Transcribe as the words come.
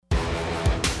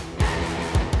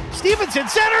Stevenson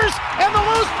centers, and the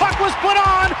loose puck was put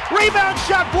on. Rebound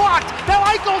shot blocked. Now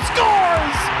Eichel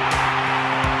scores.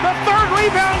 The third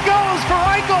rebound goes for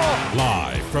Eichel.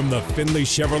 Live from the Findlay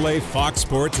Chevrolet Fox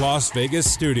Sports Las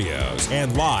Vegas studios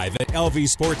and live at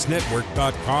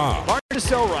lvsportsnetwork.com.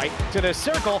 Marchessault right to the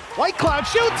circle. White Cloud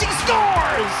shoots. He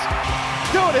scores.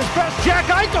 Doing his best, Jack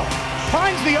Eichel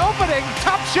finds the opening.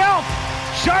 Top shelf.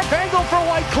 Sharp angle for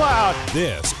White Cloud.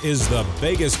 This is the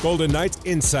Vegas Golden Knights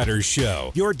Insider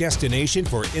Show, your destination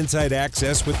for inside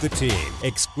access with the team,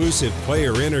 exclusive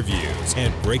player interviews,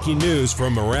 and breaking news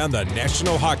from around the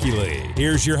National Hockey League.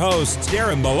 Here's your hosts,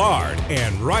 Darren Millard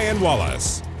and Ryan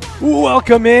Wallace.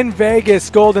 Welcome in, Vegas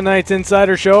Golden Knights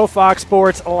Insider Show, Fox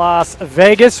Sports Las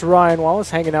Vegas. Ryan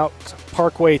Wallace hanging out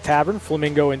Parkway Tavern,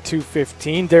 Flamingo in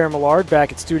 215. Darren Millard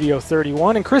back at Studio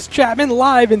 31. And Chris Chapman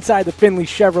live inside the Findlay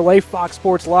Chevrolet Fox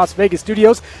Sports Las Vegas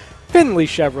studios. Findlay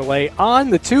Chevrolet on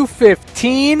the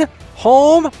 215,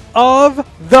 home of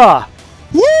the...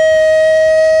 Woo!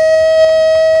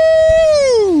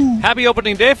 Happy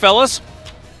opening day, fellas.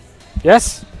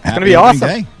 Yes, it's going to be awesome.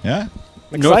 Day. Yeah.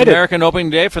 North American opening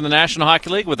day for the National Hockey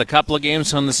League with a couple of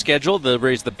games on the schedule. They'll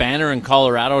raise the banner in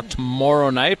Colorado tomorrow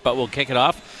night, but we'll kick it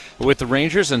off with the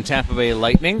Rangers and Tampa Bay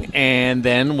Lightning, and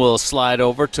then we'll slide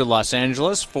over to Los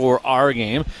Angeles for our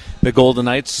game. The Golden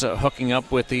Knights hooking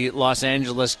up with the Los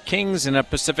Angeles Kings in a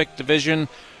Pacific Division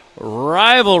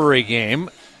rivalry game.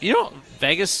 You know,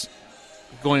 Vegas,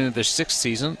 going into their sixth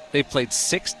season, they played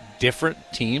 6 different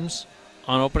teams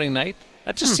on opening night.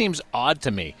 That just seems odd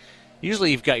to me.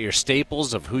 Usually you've got your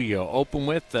staples of who you open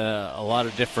with, a lot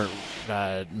of different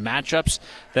matchups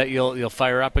that you'll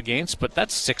fire up against, but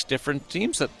that's 6 different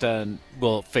teams that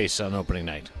will face on opening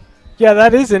night. Yeah,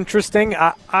 that is interesting.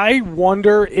 I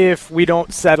wonder if we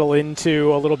don't settle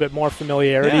into a little bit more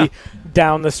familiarity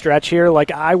down the stretch here.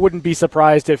 Like, I wouldn't be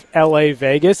surprised if LA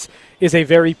Vegas is a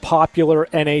very popular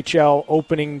NHL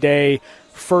opening day,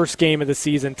 first game of the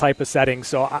season type of setting.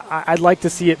 So I'd like to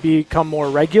see it become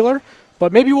more regular.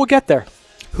 But maybe we'll get there.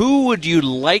 Who would you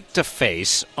like to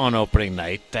face on opening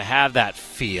night to have that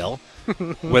feel,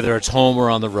 whether it's home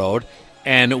or on the road?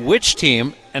 And which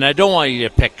team, and I don't want you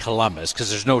to pick Columbus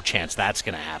because there's no chance that's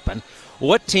going to happen.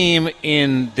 What team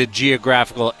in the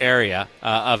geographical area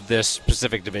of this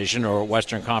Pacific Division or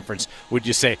Western Conference would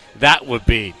you say that would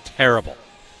be terrible?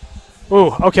 Ooh,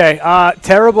 okay.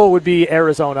 Terrible would be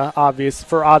Arizona,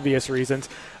 for obvious reasons.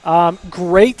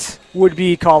 Great would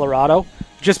be Colorado.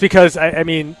 Just because, I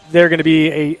mean, they're going to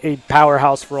be a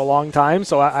powerhouse for a long time,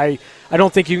 so I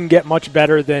don't think you can get much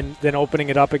better than opening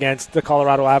it up against the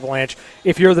Colorado Avalanche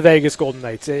if you're the Vegas Golden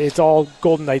Knights. It's all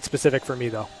Golden Knights specific for me,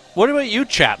 though. What about you,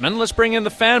 Chapman? Let's bring in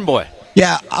the fanboy.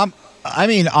 Yeah, I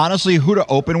mean, honestly, who to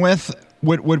open with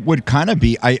would kind of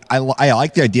be. I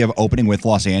like the idea of opening with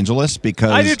Los Angeles because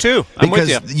I do too. I'm with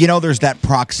you. You know, there's that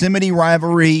proximity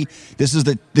rivalry. This is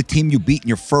the team you beat in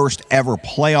your first ever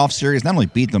playoff series. Not only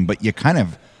beat them, but you kind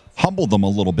of humbled them a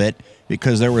little bit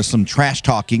because there was some trash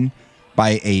talking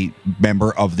by a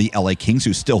member of the LA Kings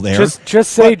who's still there.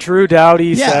 Just say Drew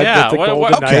Doughty said that the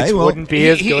Golden Knights wouldn't be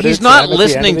as good. He's not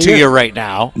listening to you right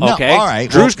now. Okay, no, all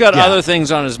right. Drew's got other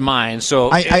things on his mind.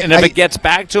 So, if it gets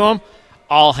back to him,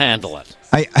 I'll handle it.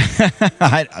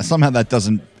 I somehow that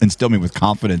doesn't instill me with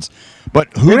confidence. But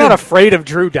you're not afraid of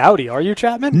Drew Doughty, are you,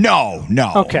 Chapman? No.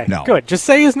 Okay, no. Good. Just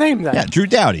say his name then. Yeah, Drew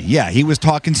Doughty. Yeah, he was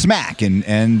talking smack,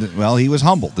 and well, he was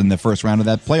humbled in the first round of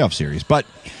that playoff series. But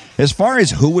as far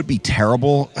as who would be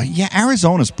terrible,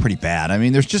 Arizona's pretty bad. I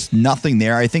mean, there's just nothing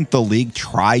there. I think the league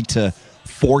tried to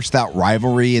force that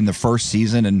rivalry in the first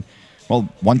season, and well,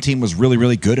 one team was really,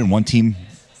 really good, and one team,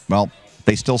 well,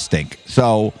 they still stink.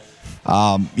 So.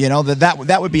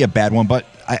 That would be a bad one, but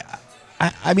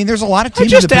I mean, there's a lot of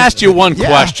teams. I just asked you one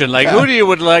question, who do you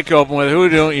would like to open with, who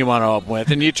don't you want to open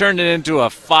with, and you turned it into a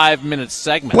 5-minute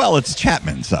segment. Well, it's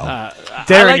Chapman, so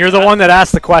Darren, you're the one that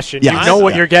asked the question. Yes. You know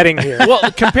what you're getting here.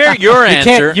 Well, compare your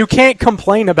answer. You can't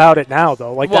complain about it now,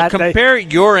 though. Compare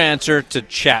your answer to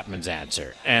Chapman's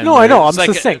answer. And no, I know. I'm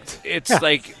succinct. It's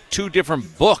like 2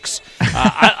 different books.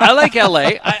 I like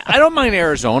LA. I don't mind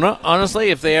Arizona,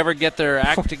 honestly, if they ever get their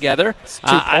act together. It's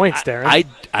 2 points, Darren.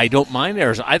 I don't mind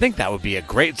Arizona. I think that would be a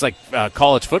great. It's like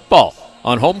college football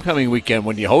on homecoming weekend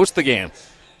when you host the game.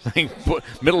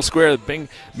 Middle square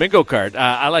bingo card.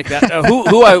 I like that.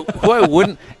 Who I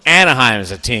wouldn't. Anaheim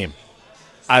as a team.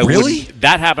 Really?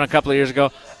 That happened a couple of years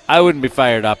ago. I wouldn't be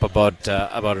fired up about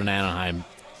an Anaheim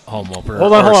home opener.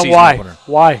 Hold on.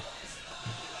 Why?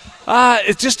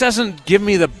 It just doesn't give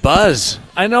me the buzz.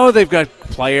 I know they've got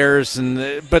players,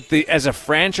 but as a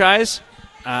franchise,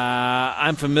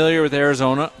 I'm familiar with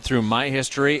Arizona through my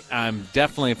history. I'm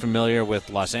definitely familiar with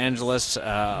Los Angeles,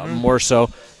 more so.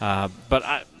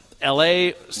 But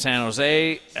L.A., San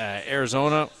Jose,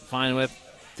 Arizona, fine with.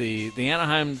 The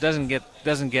Anaheim doesn't get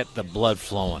the blood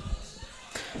flowing.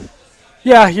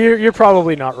 Yeah, you're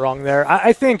probably not wrong there.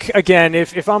 I think, again,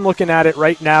 if I'm looking at it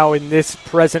right now in this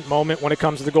present moment when it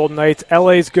comes to the Golden Knights,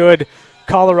 LA's good.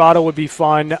 Colorado would be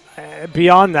fun.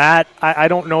 Beyond that, I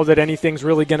don't know that anything's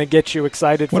really going to get you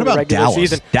excited for the regular Dallas?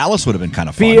 season. Dallas would have been kind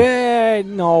of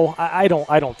fun. No, I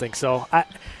don't think so.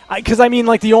 Because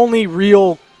the only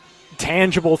real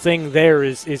tangible thing there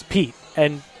is Pete,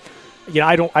 and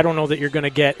I don't know that you're going to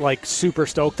get super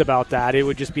stoked about that. It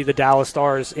would just be the Dallas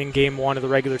Stars in Game 1 of the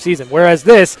regular season. Whereas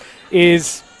this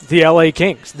is the LA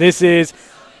Kings. This is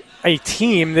a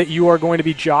team that you are going to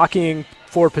be jockeying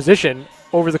for position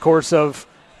over the course of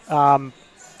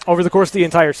the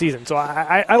entire season. So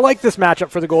I like this matchup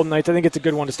for the Golden Knights. I think it's a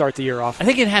good one to start the year off. I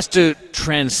think it has to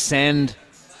transcend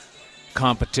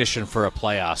competition for a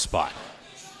playoff spot,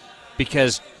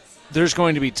 because there's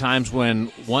going to be times when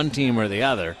one team or the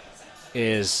other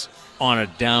is on a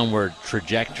downward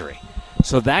trajectory.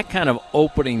 So that kind of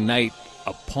opening night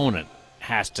opponent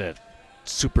has to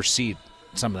supersede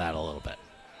some of that a little bit.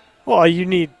 Well, you're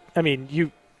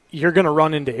going to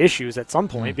run into issues at some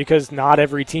point because not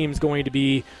every team's going to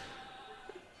be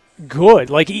good.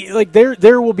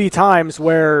 There will be times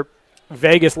where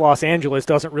Vegas, Los Angeles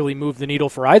doesn't really move the needle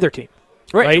for either team.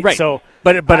 Right. So,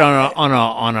 but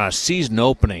on a season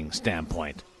opening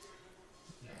standpoint,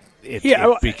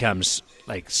 it becomes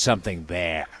like something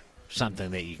there,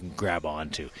 something that you can grab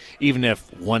onto, even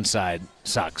if one side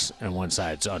sucks and one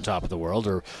side's on top of the world,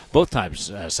 or both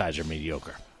sides are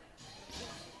mediocre.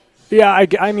 Yeah,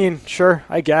 sure,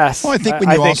 I guess. Well, I think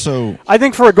I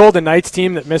think for a Golden Knights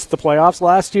team that missed the playoffs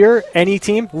last year, any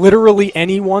team, literally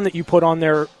anyone that you put on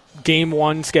their Game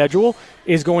 1 schedule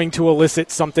is going to elicit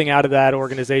something out of that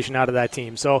organization, out of that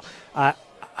team. So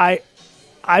I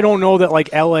don't know that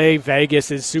LA, Vegas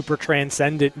is super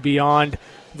transcendent beyond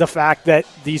the fact that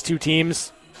these two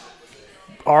teams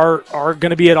are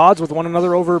going to be at odds with one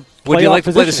another over playoff position. Would you like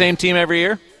to play the same team every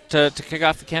year to kick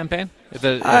off the campaign? If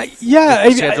the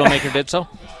schedule maker did so?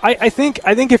 I think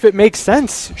if it makes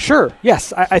sense, sure.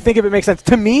 Yes, I think if it makes sense.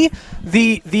 To me,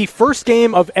 the first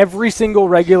game of every single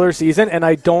regular season, and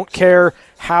I don't care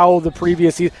how the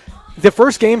previous season, the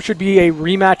first game should be a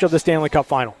rematch of the Stanley Cup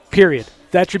Final, period.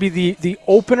 That should be the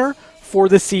opener for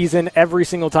the season every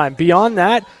single time. Beyond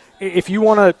that, if you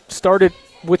want to start it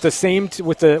with the same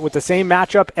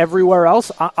matchup everywhere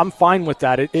else, I'm fine with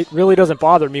that. It really doesn't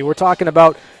bother me. We're talking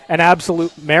about an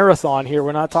absolute marathon here.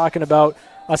 We're not talking about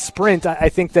a sprint. I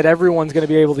think that everyone's going to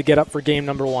be able to get up for game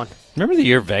number 1. Remember the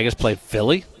year Vegas played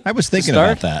Philly? I was thinking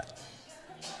about that.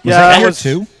 That was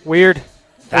too weird.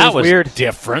 That was weird.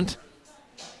 Different.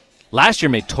 Last year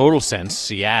made total sense.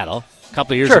 Seattle. A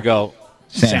couple of years ago,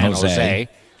 San Jose.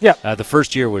 Yeah. The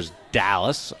first year was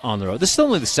Dallas on the road. This is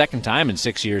only the second time in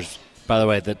 6 years, by the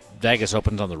way, that Vegas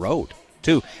opens on the road,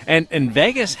 too. And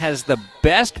Vegas has the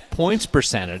best points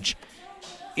percentage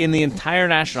in the entire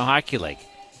National Hockey League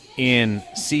in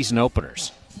season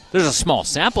openers. There's a small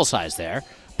sample size there,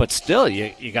 but still,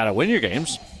 you got to win your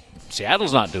games.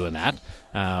 Seattle's not doing that.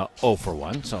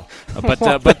 0-for-1. So,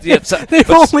 they've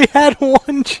only had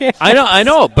one chance. I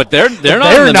know, but they're not.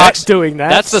 They're in the not mix. doing that.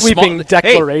 That's the sweeping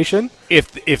declaration. Hey,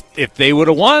 if they would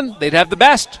have won, they'd have the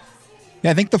best.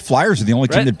 Yeah, I think the Flyers are the only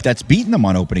team that's beaten them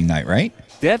on opening night, right?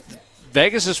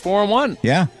 Vegas is 4-1.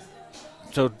 Yeah.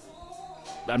 So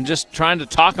I'm just trying to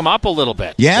talk them up a little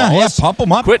bit. Yeah, pump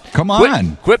them up. Come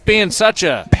on. Quit being such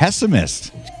a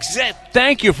pessimist.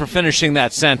 Thank you for finishing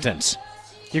that sentence.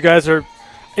 You guys are.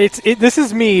 This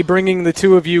is me bringing the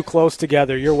two of you close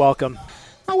together. You're welcome.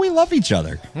 Oh, we love each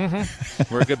other.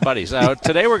 Mm-hmm. We're good buddies.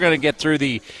 Today we're going to get through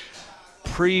the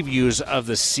previews of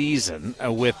the season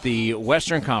with the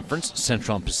Western Conference,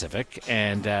 Central and Pacific,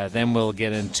 and then we'll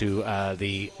get into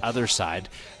the other side,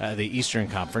 the Eastern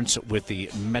Conference, with the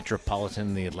Metropolitan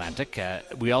and the Atlantic.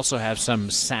 We also have some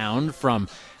sound from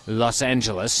Los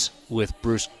Angeles with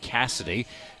Bruce Cassidy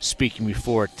speaking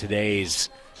before today's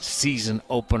season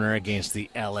opener against the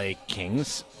LA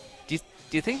Kings. Do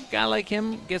you think a guy like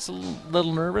him gets a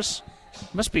little nervous?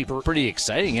 Must be pretty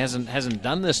exciting. Hasn't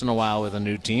done this in a while with a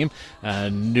new team,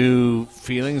 new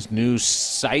feelings, new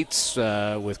sites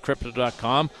with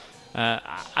Crypto.com.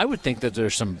 I would think that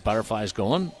there's some butterflies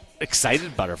going,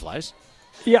 excited butterflies.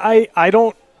 Yeah, I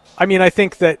don't I mean, I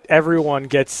think that everyone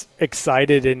gets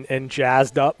excited and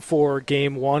jazzed up for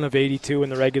Game 1 of 82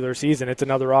 in the regular season. It's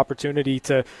another opportunity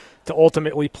to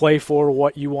ultimately play for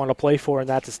what you want to play for, and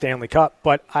that's a Stanley Cup.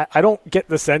 But I don't get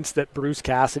the sense that Bruce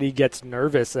Cassidy gets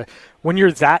nervous. When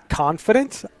you're that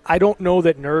confident, I don't know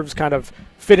that nerves kind of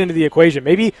fit into the equation.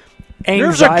 Maybe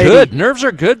anxiety. Nerves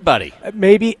are good, buddy.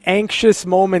 Maybe anxious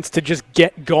moments to just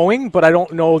get going, but I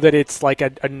don't know that it's like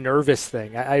a nervous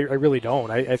thing. I really don't.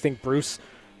 I think Bruce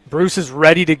is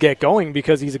ready to get going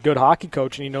because he's a good hockey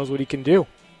coach and he knows what he can do.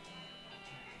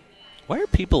 Why are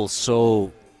people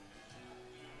so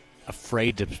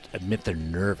afraid to admit they're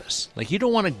nervous? Like, you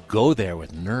don't want to go there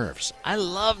with nerves. I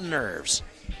love nerves.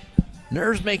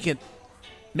 Nerves make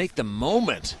the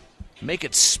moment, make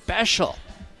it special.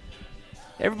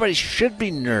 Everybody should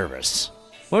be nervous.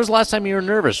 When was the last time you were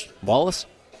nervous, Wallace?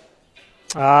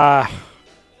 I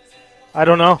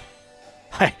don't know.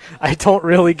 I don't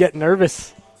really get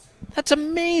nervous. That's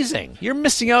amazing. You're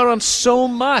missing out on so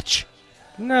much.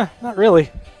 Nah, not really.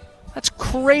 That's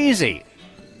crazy.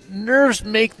 Nerves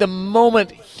make the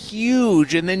moment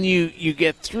huge, and then you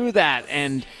get through that,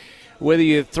 and whether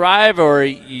you thrive or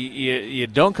you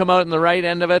don't come out in the right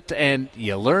end of it and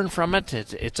you learn from it,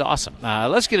 it's awesome.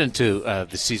 Let's get into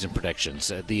the season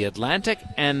predictions. The Atlantic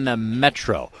and the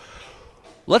Metro.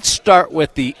 Let's start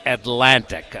with the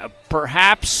Atlantic.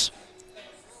 Perhaps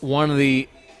one of the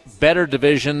better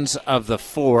divisions of the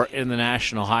four in the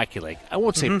National Hockey League. I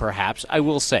won't say perhaps. I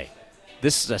will say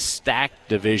this is a stacked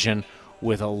division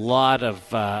with a lot of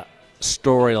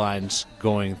storylines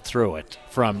going through it,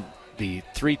 from the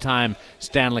three-time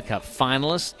Stanley Cup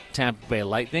finalists, Tampa Bay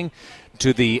Lightning,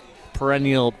 to the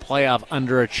perennial playoff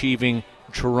underachieving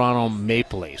Toronto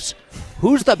Maple Leafs.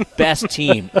 Who's the best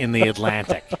team in the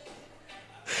Atlantic?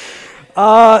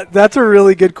 That's a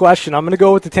really good question. I'm going to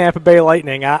go with the Tampa Bay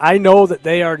Lightning. I know that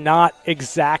they are not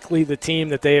exactly the team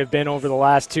that they have been over the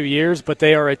last 2 years, but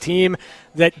they are a team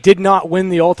that did not win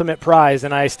the ultimate prize,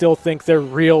 and I still think they're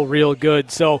real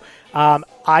good. So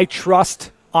I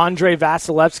trust Andrei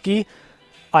Vasilevsky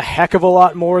a heck of a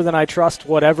lot more than I trust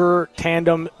whatever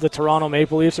tandem the Toronto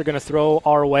Maple Leafs are going to throw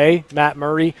our way, Matt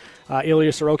Murray,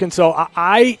 Ilya Sorokin. So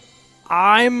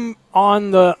I'm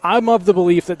of the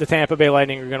belief that the Tampa Bay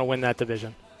Lightning are going to win that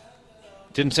division.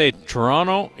 Didn't say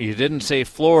Toronto. You didn't say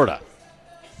Florida.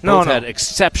 Both had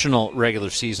exceptional regular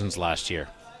seasons last year.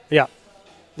 Yeah.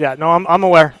 No, I'm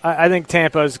aware. I think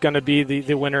Tampa is going to be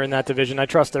the winner in that division. I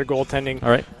trust their goaltending All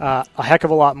right. A heck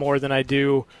of a lot more than I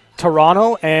do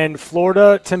Toronto. And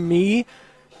Florida, to me,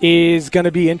 is going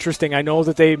to be interesting. I know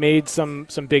that they made some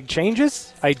big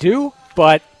changes. I do,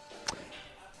 but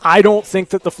I don't think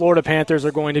that the Florida Panthers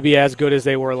are going to be as good as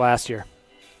they were last year.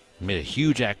 Made a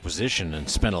huge acquisition and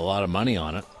spent a lot of money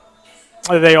on it.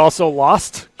 They also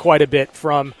lost quite a bit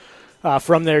from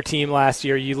their team last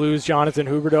year. You lose Jonathan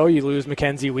Huberdeau, you lose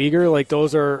Mackenzie Weegar. Like,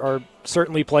 those are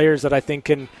certainly players that I think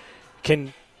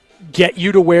can get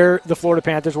you to where the Florida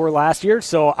Panthers were last year.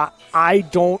 So I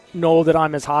don't know that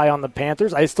I'm as high on the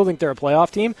Panthers. I still think they're a playoff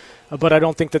team, but I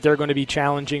don't think that they're going to be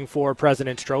challenging for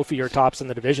President's Trophy or tops in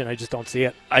the division. I just don't see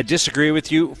it. I disagree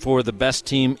with you for the best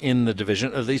team in the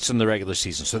division, at least in the regular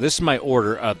season. So this is my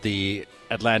order of the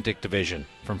Atlantic Division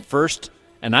from first,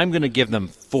 and I'm going to give them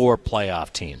 4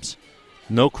 playoff teams.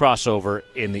 No crossover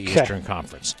in the Eastern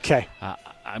Conference. Okay.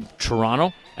 I'm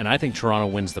Toronto, and I think Toronto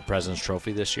wins the President's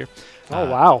Trophy this year. Oh,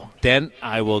 wow. Then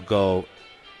I will go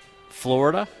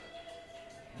Florida,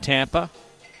 Tampa,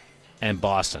 and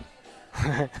Boston.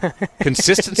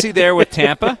 Consistency there with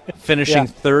Tampa, finishing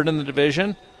third in the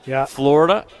division. Yeah.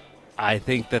 Florida, I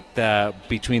think that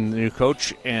between the new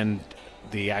coach and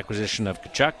the acquisition of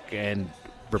Tkachuk and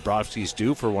Bobrovsky's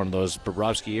due for one of those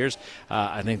Bobrovsky years,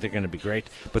 I think they're going to be great.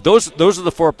 But those are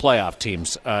the 4 playoff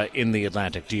teams in the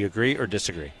Atlantic. Do you agree or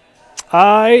disagree?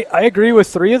 I agree with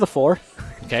 3 of the 4.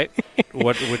 Okay.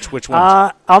 Which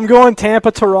ones? I'm going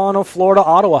Tampa, Toronto, Florida,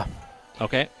 Ottawa.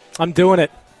 Okay. I'm doing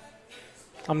it.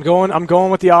 I'm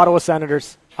going with the Ottawa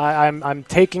Senators. I'm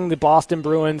taking the Boston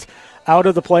Bruins out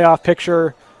of the playoff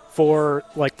picture for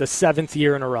like the 7th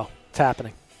year in a row. It's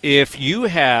happening. If you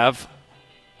have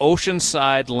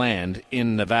oceanside land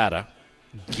in Nevada,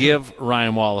 give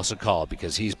Ryan Wallace a call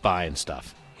because he's buying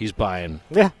stuff. He's buying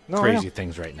crazy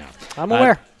things right now. I'm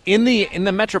aware. In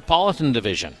the Metropolitan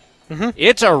Division,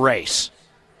 it's a race.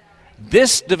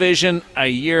 This division a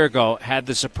year ago had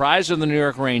the surprise of the New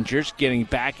York Rangers getting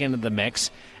back into the mix,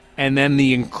 and then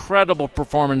the incredible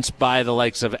performance by the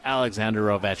likes of Alexander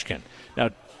Ovechkin.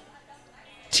 Now,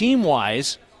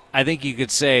 team-wise, I think you could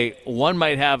say one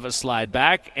might have a slide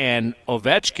back, and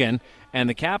Ovechkin and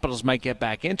the Capitals might get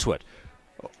back into it.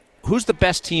 Who's the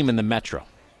best team in the Metro?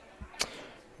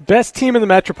 Best team in the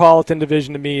Metropolitan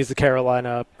Division to me is the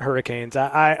Carolina Hurricanes.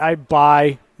 I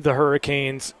buy the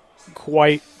Hurricanes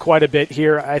quite a bit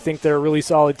here. I think they're a really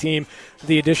solid team.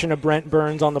 The addition of Brent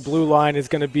Burns on the blue line is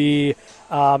going to be,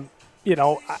 I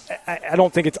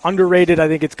don't think it's underrated. I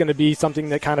think it's going to be something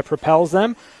that kind of propels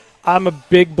them. I'm a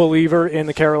big believer in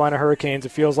the Carolina Hurricanes. It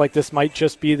feels like this might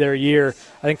just be their year.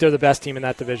 I think they're the best team in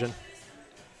that division.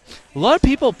 A lot of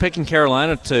people picking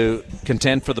Carolina to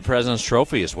contend for the President's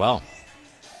Trophy as well.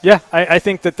 Yeah, I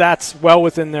think that's well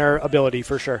within their ability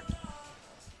for sure.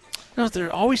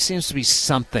 There always seems to be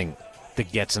something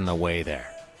that gets in the way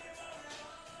there.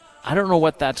 I don't know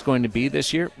what that's going to be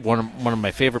this year. One of my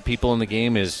favorite people in the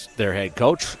game is their head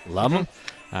coach. Love him.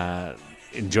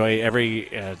 Enjoy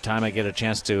every time I get a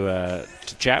chance to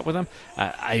chat with him.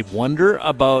 I wonder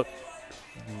about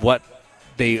what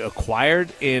they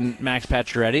acquired in Max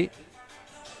Pacioretty.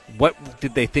 What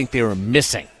did they think they were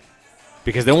missing?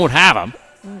 Because they won't have him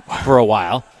for a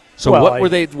while. So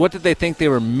what did they think they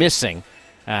were missing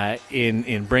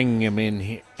in bringing him in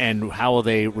here, and how will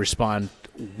they respond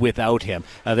without him?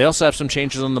 They also have some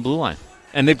changes on the blue line,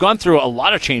 and they've gone through a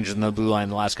lot of changes in the blue line in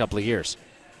the last couple of years.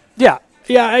 Yeah.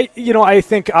 I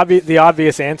think the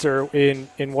obvious answer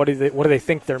in what do they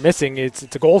think they're missing is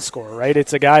it's a goal scorer, right?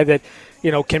 It's a guy that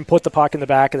can put the puck in the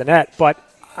back of the net. But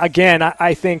again,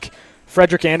 I think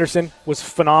Frederik Andersen was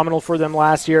phenomenal for them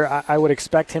last year. I would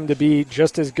expect him to be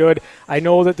just as good. I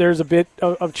know that there's a bit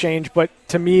of change, but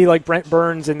to me, like Brent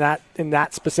Burns in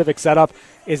that specific setup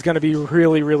is going to be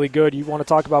really, really good. You want to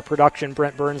talk about production,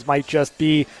 Brent Burns might just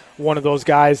be one of those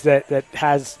guys that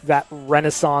has that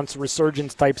renaissance,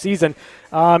 resurgence type season.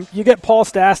 You get Paul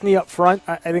Stastny up front.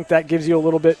 I think that gives you a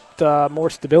little bit more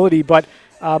stability, but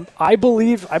I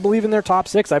believe in their top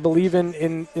six. I believe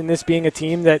in this being a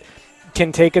team that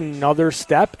can take another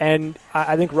step, and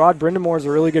I think Rod Brind'Amour is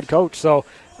a really good coach. So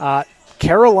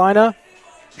Carolina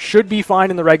should be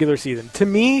fine in the regular season. To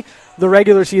me, the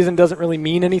regular season doesn't really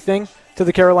mean anything to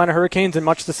the Carolina Hurricanes in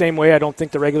much the same way I don't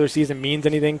think the regular season means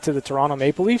anything to the Toronto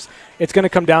Maple Leafs. It's going to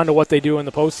come down to what they do in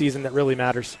the postseason that really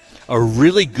matters. A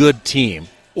really good team,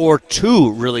 or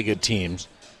two really good teams,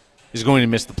 is going to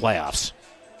miss the playoffs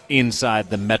inside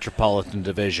the Metropolitan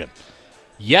Division.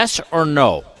 Yes or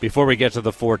no, before we get to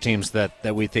the four teams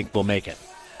that we think will make it?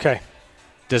 Okay.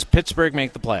 Does Pittsburgh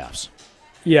make the playoffs?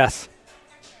 Yes.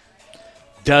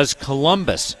 Does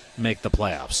Columbus make the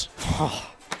playoffs?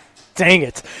 Oh, dang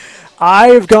it.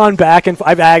 I've gone back and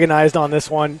I've agonized on this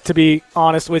one, to be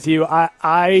honest with you.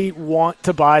 I want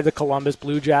to buy the Columbus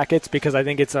Blue Jackets because I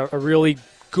think it's a really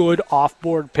good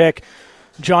off-board pick.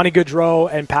 Johnny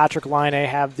Gaudreau and Patrick Laine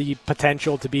have the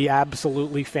potential to be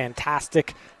absolutely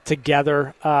fantastic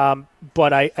together,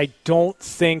 but I don't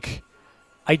think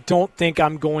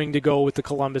I'm going to go with the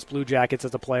Columbus Blue Jackets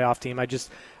as a playoff team.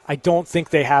 I don't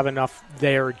think they have enough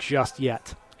there just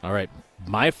yet. All right,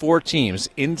 my four teams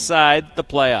inside the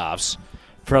playoffs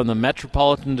from the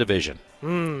Metropolitan Division: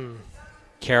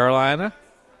 Carolina,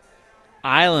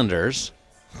 Islanders,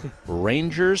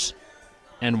 Rangers,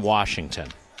 and Washington.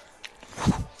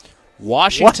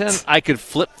 Washington, What? I could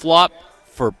flip-flop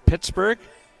for Pittsburgh,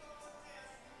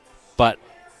 but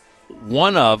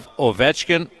one of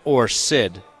Ovechkin or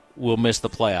Sid will miss the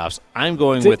playoffs. I'm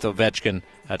going with Ovechkin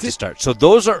to start. So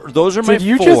those are my four. Did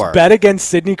you just bet against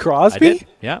Sidney Crosby? I did.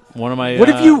 Yeah, one of my. What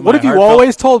have you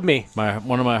always told me?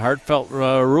 One of my heartfelt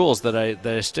rules that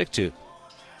I stick to.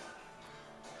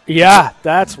 Yeah,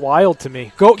 that's wild to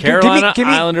me. Go Carolina, give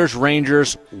me. Islanders,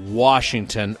 Rangers,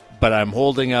 Washington, but I'm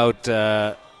holding out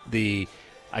I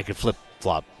could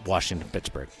flip-flop Washington,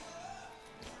 Pittsburgh.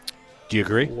 Do you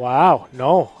agree? Wow,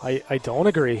 no, I don't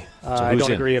agree. I don't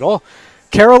in? agree at all.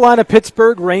 Carolina,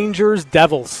 Pittsburgh, Rangers,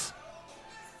 Devils.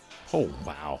 Oh,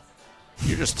 wow.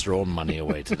 You're just throwing money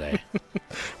away today.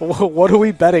 What are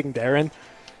we betting, Darren?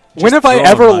 Just when have I throwing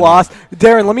ever money. lost?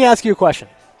 Darren, let me ask you a question.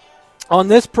 On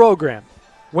this program,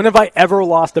 when have I ever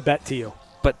lost a bet to you?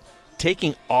 But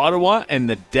taking Ottawa and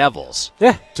the Devils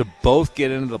to both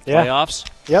get into the playoffs.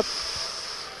 Yep.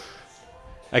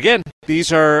 Again,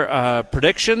 these are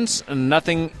predictions.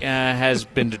 Nothing has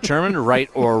been determined right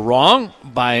or wrong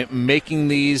by making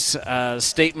these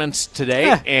statements today.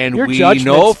 Yeah, and your we judgment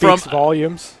know speaks from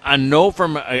volumes. I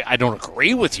don't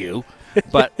agree with you,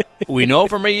 but we know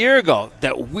from a year ago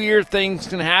that weird things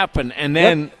can happen, and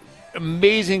then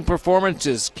amazing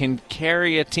performances can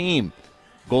carry a team,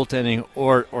 goaltending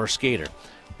or skater.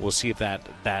 We'll see if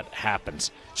that happens.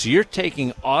 So you're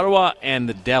taking Ottawa and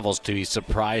the Devils to be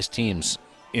surprise teams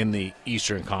in the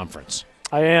Eastern Conference.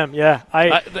 I am, yeah.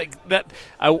 I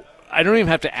don't even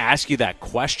have to ask you that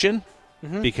question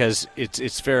because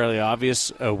it's fairly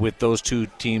obvious with those two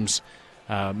teams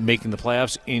making the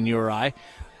playoffs in your eye.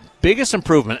 Biggest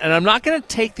improvement, and I'm not going to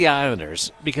take the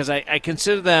Islanders because I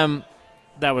consider them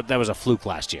that was a fluke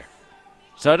last year.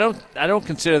 So I don't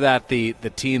consider that the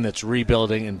team that's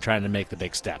rebuilding and trying to make the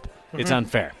big step. Mm-hmm. It's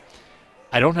unfair.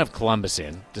 I don't have Columbus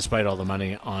in, despite all the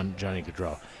money on Johnny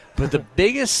Gaudreau. But the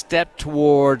biggest step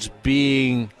towards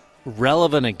being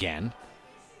relevant again,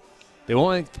 they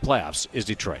won't make the playoffs, is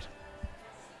Detroit.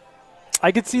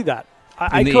 I could see that.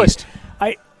 I could. East.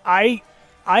 I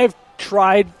have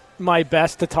tried my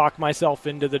best to talk myself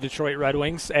into the Detroit Red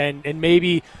Wings and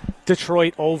maybe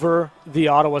Detroit over the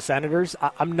Ottawa Senators.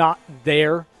 I'm not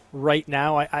there right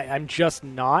now. I'm just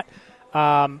not.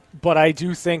 But I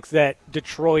do think that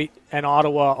Detroit and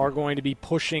Ottawa are going to be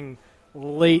pushing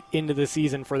late into the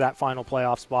season for that final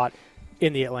playoff spot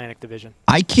in the Atlantic Division.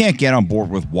 I can't get on board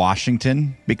with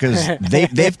Washington because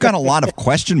they've got a lot of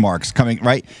question marks coming,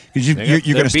 right? Because you're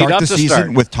going to start the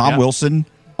season with Tom Wilson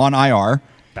on IR.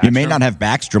 Backstrom. You may not have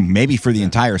Backstrom maybe for the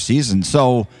entire season.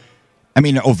 So, I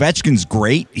mean, Ovechkin's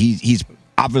great. He's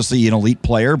obviously an elite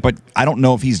player, but I don't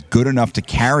know if he's good enough to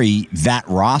carry that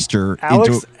roster.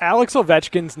 Alex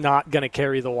Ovechkin's not going to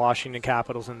carry the Washington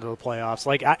Capitals into the playoffs.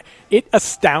 Like, it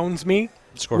astounds me.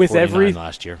 Scored 49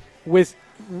 last year.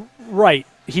 Right,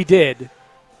 he did.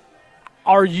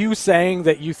 Are you saying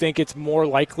that you think it's more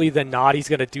likely than not he's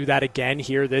going to do that again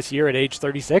here this year at age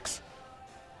 36?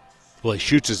 Well, he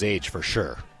shoots his age for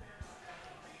sure.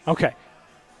 Okay.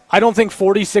 I don't think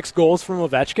 46 goals from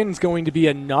Ovechkin is going to be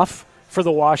enough for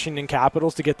the Washington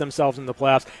Capitals to get themselves in the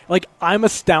playoffs. Like, I'm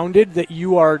astounded that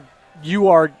you are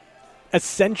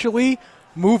essentially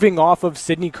moving off of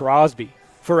Sidney Crosby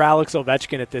for Alex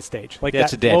Ovechkin at this stage. Like,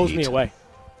 that blows me away.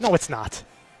 No, it's not.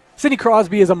 Sidney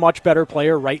Crosby is a much better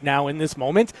player right now in this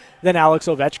moment than Alex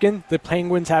Ovechkin. The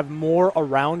Penguins have more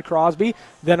around Crosby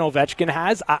than Ovechkin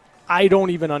has. I don't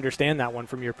even understand that one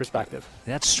from your perspective.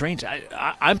 That's strange.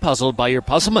 I'm puzzled by your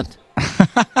puzzlement.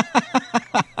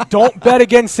 Don't bet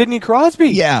against Sidney Crosby.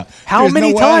 Yeah. How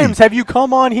many times have you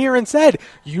come on here and said,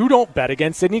 you don't bet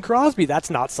against Sidney Crosby?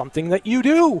 That's not something that you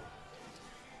do.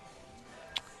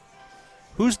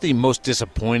 Who's the most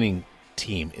disappointing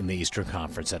team in the Eastern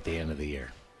Conference at the end of the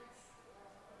year?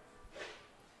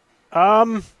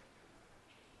 I'm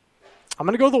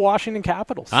going to go the Washington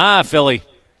Capitals. Philly.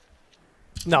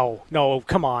 No,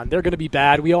 come on. They're going to be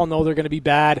bad. We all know they're going to be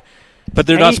bad. But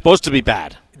they're not supposed to be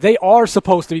bad. They are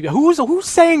supposed to be bad. Who's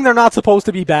saying they're not supposed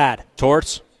to be bad?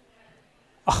 Torts.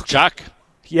 Oh, Chuck.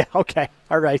 Yeah, okay.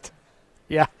 All right.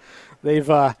 Yeah.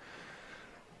 They're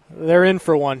in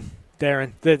for one,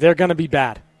 Darren. They're going to be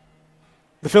bad.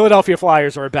 The Philadelphia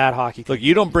Flyers are a bad hockey team. Look,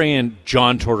 you don't bring in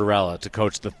John Tortorella to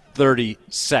coach the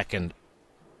 32nd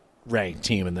ranked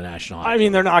team in the National Hockey League. I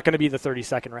mean, they're not going to be the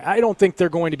 32nd ranked. I don't think they're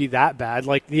going to be that bad.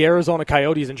 Like, the Arizona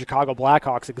Coyotes and Chicago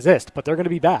Blackhawks exist, but they're going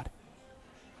to be bad.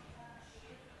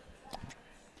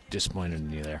 Disappointed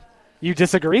in you there. You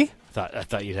disagree? I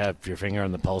thought you'd have your finger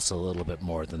on the pulse a little bit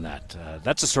more than that.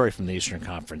 That's a story from the Eastern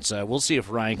Conference. We'll see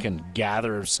if Ryan can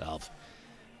gather himself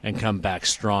and come back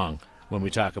strong when we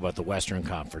talk about the Western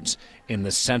Conference in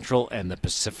the Central and the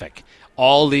Pacific,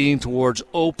 all leading towards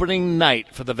opening night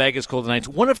for the Vegas Golden Knights.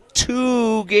 One of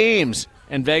two games,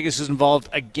 and Vegas is involved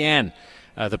again.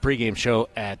 The pregame show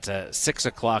at 6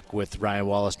 o'clock with Ryan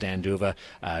Wallace, Dan Duva,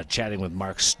 chatting with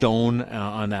Mark Stone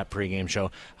on that pregame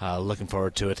show. Looking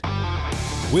forward to it.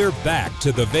 We're back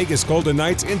to the Vegas Golden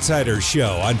Knights Insider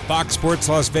Show on Fox Sports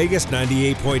Las Vegas,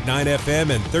 98.9 FM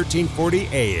and 1340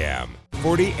 AM.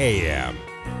 40 AM.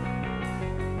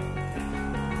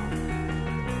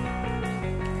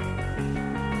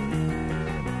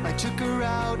 I took her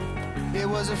out, it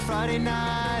was a Friday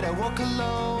night, I woke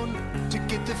alone to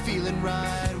get the feeling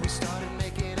right, we started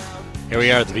making out. Here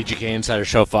we are at the VGK Insider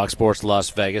Show, Fox Sports Las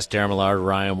Vegas. Darren Millard,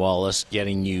 Ryan Wallace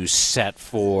getting you set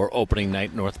for opening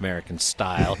night North American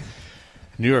style.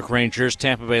 New York Rangers,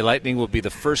 Tampa Bay Lightning will be the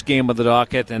first game of the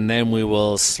docket, and then we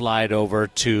will slide over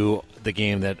to the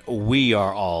game that we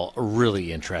are all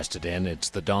really interested in. It's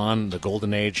the dawn, the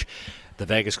golden age. The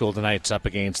Vegas Golden Knights up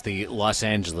against the Los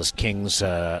Angeles Kings.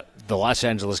 The Los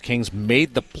Angeles Kings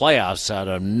made the playoffs out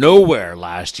of nowhere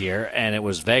last year, and it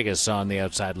was Vegas on the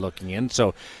outside looking in.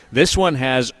 So this one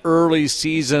has early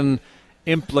season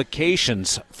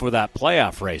implications for that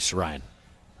playoff race, Ryan.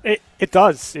 It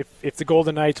does. If the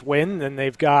Golden Knights win, then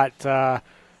they've got a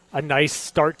nice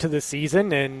start to the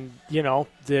season, and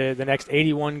the next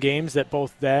 81 games that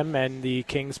both them and the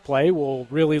Kings play will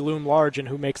really loom large in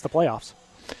who makes the playoffs.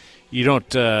 You don't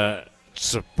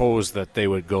suppose that they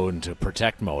would go into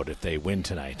protect mode if they win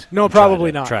tonight. No, and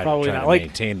probably not. Try Probably to not. Like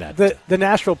maintain that. the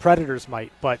Nashville Predators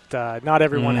might, but not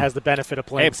everyone has the benefit of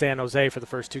playing Hey, San Jose for the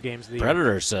first 2 games of the year.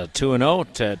 Predators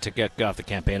 2-0 to get off the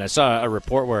campaign. I saw a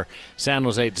report where San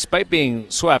Jose, despite being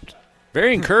swept,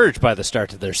 very encouraged by the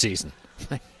start of their season.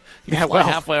 You fly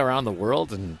halfway around the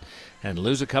world and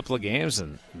lose a couple of games,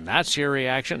 and that's your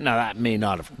reaction. Now, that may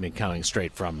not have been coming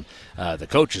straight from the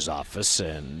coach's office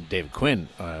and David Quinn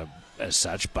as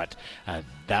such, but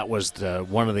that was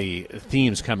one of the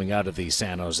themes coming out of the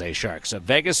San Jose Sharks.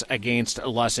 Vegas against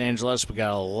Los Angeles. We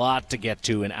got a lot to get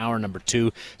to in hour number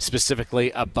 2,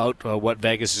 specifically about what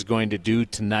Vegas is going to do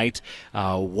tonight,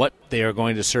 what they are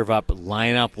going to serve up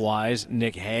lineup-wise.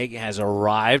 Nick Hague has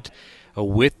arrived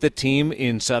with the team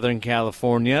in Southern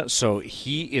California, so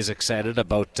he is excited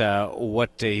about what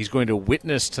he's going to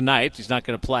witness tonight. He's not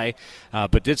going to play,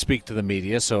 but did speak to the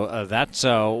media, so that's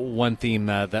one theme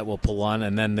that we'll pull on.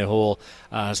 And then the whole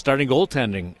starting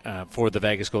goaltending for the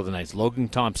Vegas Golden Knights. Logan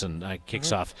Thompson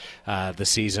kicks off the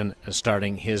season,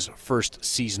 starting his first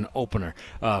season opener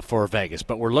for Vegas.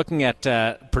 But we're looking at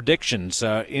predictions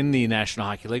in the National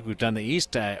Hockey League. We've done the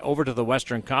East, over to the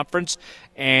Western Conference,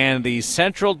 and the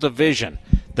Central Division.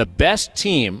 The best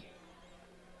team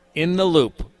in the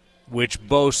loop, which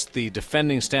boasts the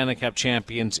defending Stanley Cup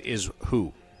champions, is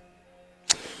who?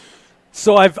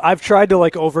 So I've tried to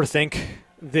overthink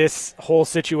this whole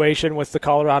situation with the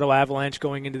Colorado Avalanche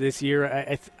going into this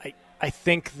year. I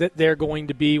think that they're going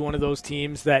to be one of those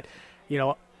teams that,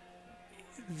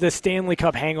 the Stanley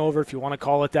Cup hangover, if you want to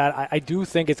call it that, I do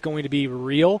think it's going to be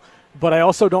real. But I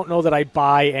also don't know that I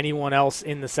buy anyone else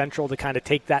in the Central to kind of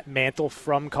take that mantle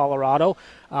from Colorado.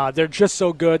 They're just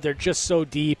so good. They're just so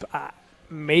deep.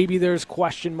 Maybe there's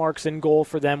question marks in goal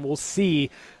for them. We'll see.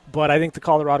 But I think the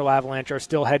Colorado Avalanche are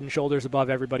still head and shoulders above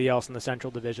everybody else in the Central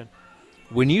Division.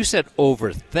 When you said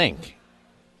overthink,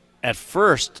 at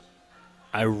first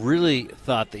I really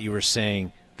thought that you were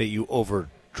saying that you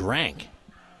overdrank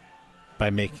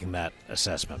by making that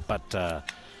assessment. But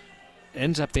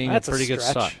ends up being That's a pretty good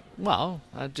stretch. start. Well,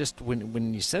 just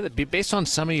when you said it, based on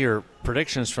some of your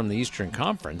predictions from the Eastern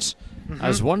Conference, I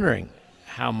was wondering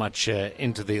how much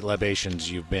into the libations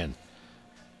you've been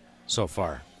so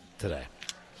far today.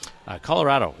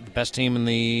 Colorado, the best team in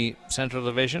the Central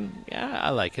Division. Yeah,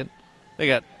 I like it. They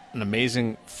got an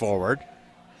amazing forward.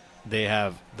 They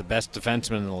have the best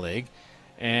defenseman in the league,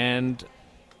 and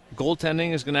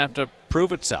goaltending is going to have to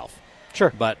prove itself.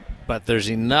 Sure. But there's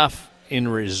enough in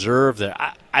reserve there.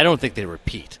 I don't think they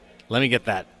repeat. Let me get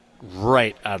that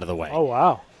right out of the way. Oh,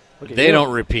 wow. Look at They you.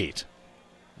 don't repeat.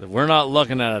 We're not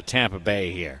looking at a Tampa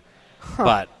Bay here.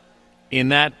 But in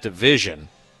that division,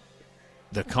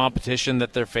 the competition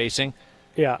that they're facing,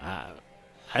 Yeah.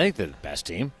 I think they're the best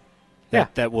team. Yeah.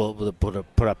 That will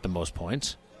put up the most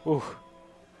points. Ooh.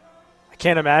 I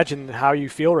can't imagine how you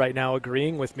feel right now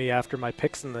agreeing with me after my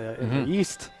picks in the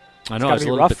East. I know, gotta I was be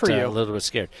a rough little for you. a little bit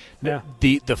scared. Yeah.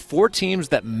 The 4 teams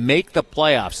that make the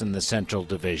playoffs in the Central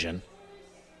Division,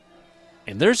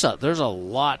 and there's a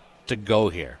lot to go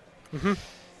here.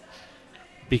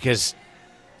 Because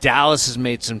Dallas has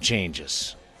made some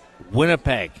changes.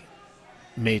 Winnipeg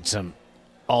made some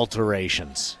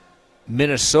alterations.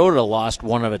 Minnesota lost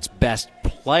one of its best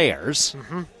players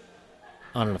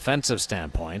on an offensive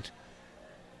standpoint.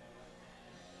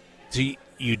 So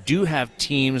you do have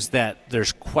teams that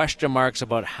there's question marks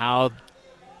about how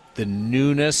the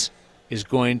newness is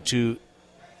going to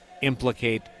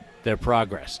implicate their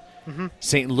progress.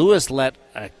 St. Louis let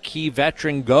a key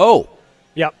veteran go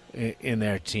Yep. in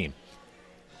their team.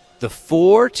 The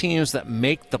 4 teams that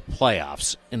make the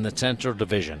playoffs in the Central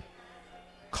Division: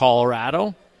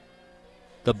 Colorado,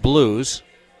 the Blues,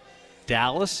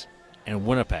 Dallas, and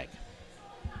Winnipeg.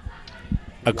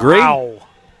 Agree?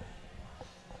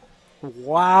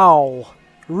 Wow.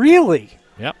 Really?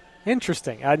 Yep.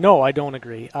 Interesting. No, I don't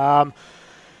agree.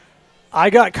 I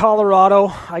got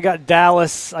Colorado, I got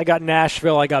Dallas, I got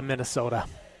Nashville, I got Minnesota.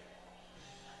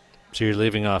 So you're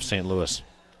leaving off St. Louis.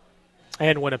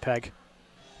 And Winnipeg.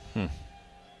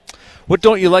 What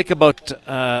don't you like about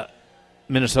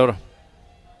Minnesota?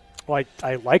 Well,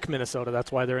 I like Minnesota.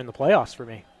 That's why they're in the playoffs for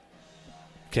me.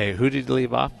 Okay, who did you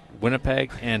leave off?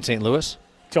 Winnipeg and St. Louis?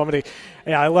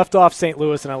 I left off St.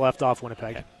 Louis and I left off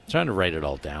Winnipeg. Okay. I'm trying to write it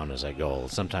all down as I go.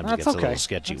 Sometimes That's it gets okay. a little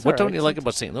sketchy. That's What all don't right. you like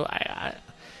about St. Louis?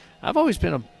 I've always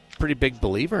been a pretty big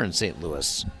believer in St.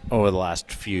 Louis over the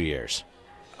last few years.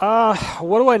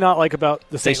 What do I not like about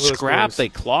the They St. Louis scrap, Blues? they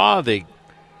claw, they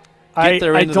get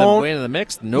there into the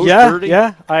mix. Nose dirty.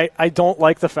 Yeah. I don't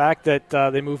like the fact that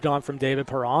they moved on from David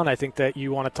Perron. I think that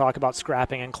you want to talk about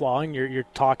scrapping and clawing. You're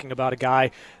talking about a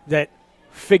guy that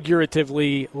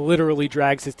figuratively, literally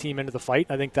drags his team into the fight.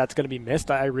 I think that's going to be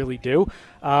missed. I really do.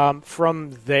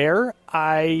 From there,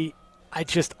 I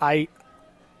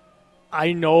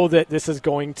know that this is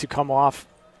going to come off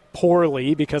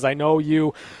poorly because I know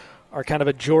you are kind of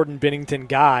a Jordan Binnington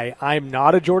guy. I'm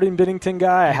not a Jordan Binnington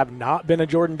guy. I have not been a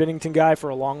Jordan Binnington guy for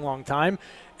a long, long time.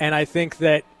 And I think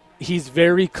that he's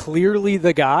very clearly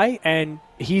the guy, and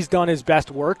he's done his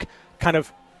best work kind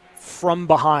of from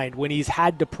behind when he's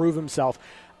had to prove himself.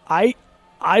 I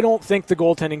don't think the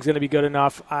goaltending is going to be good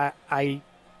enough. I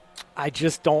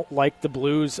just don't like the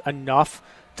Blues enough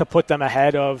to put them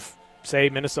ahead of, say,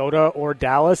 Minnesota or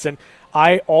Dallas. And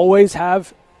I always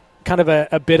have kind of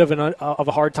a bit of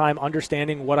a hard time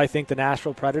understanding what I think the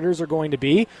Nashville Predators are going to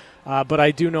be. But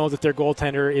I do know that their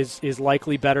goaltender is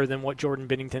likely better than what Jordan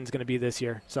Binnington's going to be this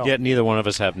year. So Yet neither one of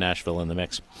us have Nashville in the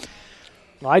mix.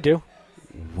 Well, I do.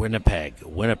 Winnipeg.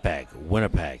 What?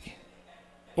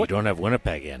 You don't have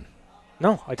Winnipeg in.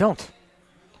 No, I don't.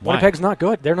 Why? Winnipeg's not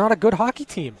good. They're not a good hockey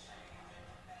team.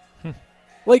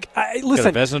 Like,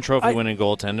 listen. Got a Vezina Trophy winning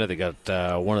goaltender. They got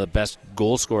one of the best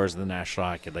goal scorers in the National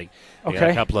Hockey League. They got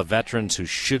a couple of veterans who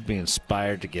should be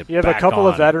inspired to get back on. You have a couple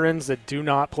of veterans that do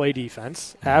not play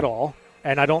defense at all,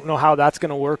 and I don't know how that's going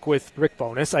to work with Rick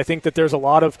Bowness. I think that there's a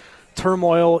lot of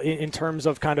turmoil in terms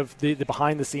of kind of the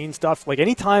behind-the-scenes stuff. Like,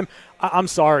 anytime, I'm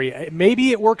sorry,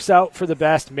 maybe it works out for the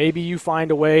best. Maybe you find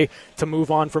a way to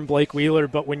move on from Blake Wheeler,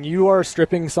 but when you are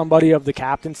stripping somebody of the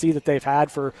captaincy that they've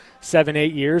had for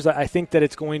 7-8 years, I think that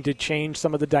it's going to change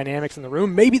some of the dynamics in the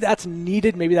room. Maybe that's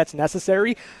needed, maybe that's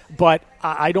necessary, but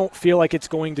I don't feel like it's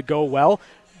going to go well.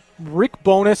 Rick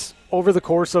Bowness, over the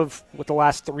course of the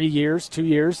last 2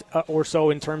 years or so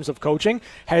in terms of coaching,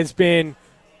 has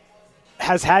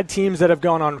had teams that have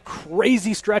gone on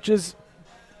crazy stretches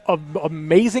of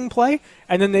amazing play,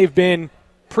 and then they've been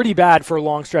pretty bad for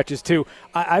long stretches too.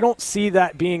 I don't see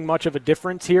that being much of a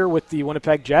difference here with the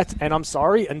Winnipeg Jets, and I'm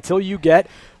sorry, until you get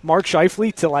Mark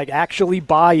Scheifele to actually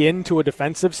buy into a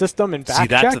defensive system and back check.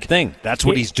 See, that's the thing. That's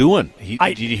what he's doing.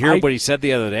 Did you hear what he said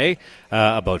the other day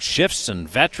about shifts and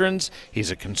veterans?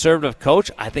 He's a conservative coach.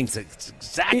 I think that's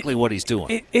exactly what he's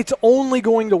doing. It's only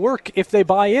going to work if they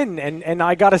buy in, and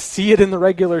I got to see it in the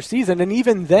regular season. And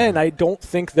even then, I don't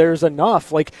think there's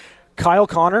enough. Like, Kyle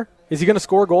Connor, is he going to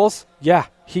score goals? Yeah,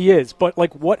 he is. But,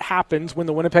 what happens when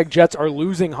the Winnipeg Jets are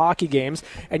losing hockey games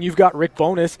and you've got Rick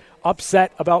Bowness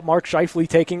upset about Mark Scheifele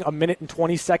taking a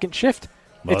 1-20 shift?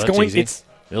 Well, that's easy.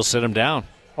 He'll sit him down.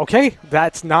 Okay,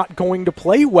 that's not going to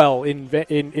play well in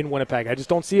Winnipeg. I just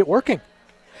don't see it working.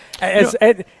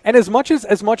 And as much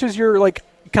as you're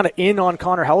kind of in on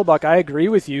Connor Hellebuyck, I agree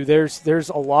with you. There's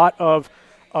a lot of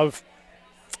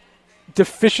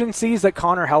deficiencies that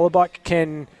Connor Hellebuyck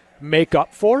can make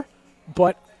up for,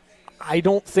 but I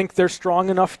don't think they're strong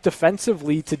enough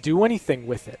defensively to do anything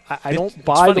with it. I don't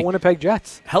buy the Winnipeg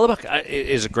Jets. Hellebuyck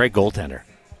is a great goaltender.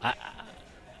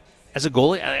 As a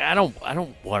goalie,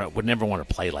 I would never want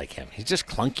to play like him. He's just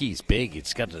clunky. He's big.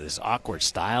 He's got this awkward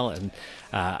style, and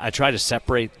I try to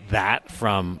separate that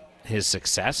from his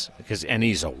success and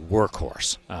he's a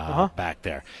workhorse back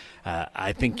there.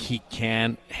 I think he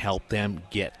can help them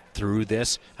get through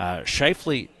this.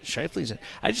 Scheifele's.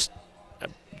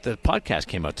 The podcast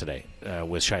came out today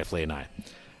with Scheifele and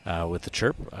I, with the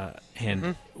Chirp,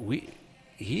 and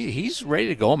he's ready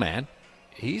to go, man.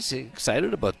 He's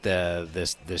excited about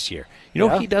this year.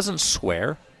 He doesn't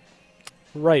swear.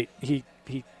 Right, he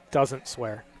doesn't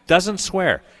swear. Doesn't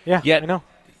swear. Yeah, I know.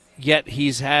 Yet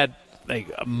he's had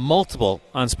multiple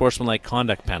unsportsmanlike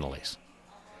conduct penalties.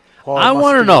 Well, I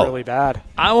want to know. Really bad.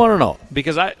 I want to know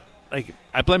because I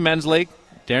play men's league.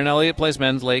 Darren Elliott plays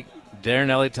men's league. Darren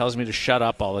Elliott tells me to shut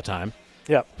up all the time.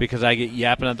 Yep. Because I get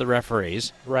yapping at the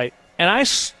referees. Right. And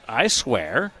I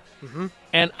swear,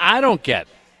 and I don't get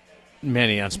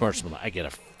many unsportsmanlike. I get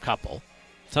a couple.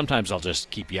 Sometimes I'll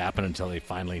just keep yapping until they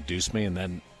finally deuce me, and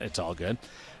then it's all good.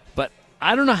 But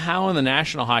I don't know how in the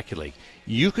National Hockey League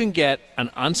you can get an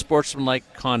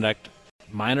unsportsmanlike conduct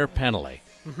minor penalty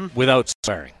without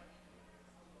swearing.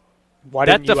 Why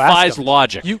that didn't you defies ask him?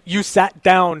 logic. You sat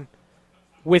down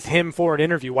with him for an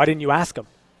interview. Why didn't you ask him?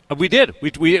 We did.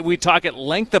 We talk at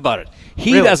length about it.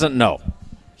 He Really? doesn't know.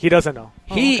 He doesn't know.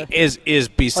 He is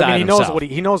beside he himself. knows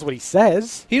he knows what he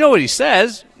says. You know what he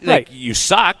says? Right. You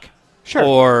suck. Sure.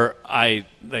 Or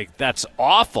that's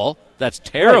awful. That's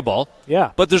terrible. Right.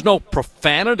 Yeah. But there's no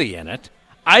profanity in it.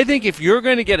 I think if you're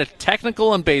going to get a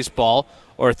technical in baseball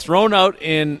or thrown out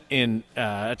in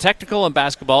a technical in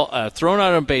basketball, thrown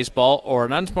out in baseball, or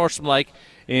an unsportsmanlike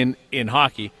in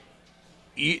hockey,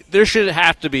 there should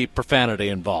have to be profanity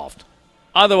involved.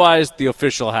 Otherwise, the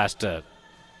official has to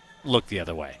look the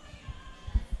other way.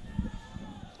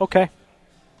 Okay.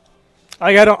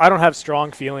 I don't have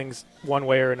strong feelings one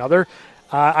way or another.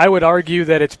 I would argue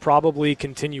that it's probably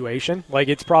continuation. Like,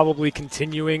 it's probably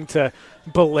continuing to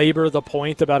belabor the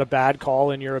point about a bad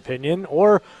call, in your opinion.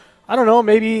 Or, I don't know,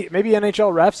 maybe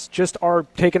NHL refs just are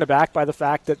taken aback by the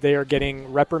fact that they are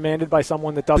getting reprimanded by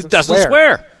someone that doesn't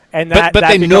swear. And that they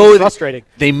becomes know frustrating.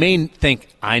 They may think,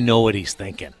 I know what he's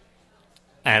thinking,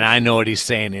 and I know what he's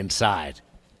saying inside.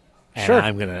 And Sure.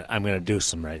 I'm gonna do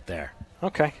some right there.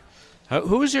 Okay.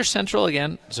 Who was your Central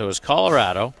again? So it was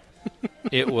Colorado.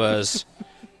 It was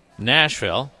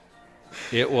Nashville.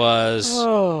 It was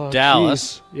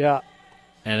Dallas. Geez. Yeah.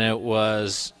 And it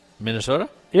was Minnesota?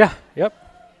 Yeah. Yep.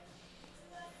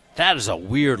 That is a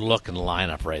weird-looking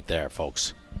lineup right there,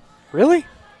 folks. Really?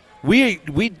 We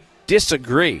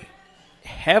disagree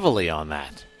heavily on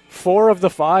that. 4 of the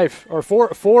 5, or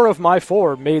four of my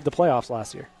 4 made the playoffs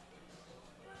last year.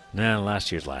 No,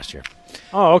 last year.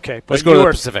 Oh, okay. But Let's go to the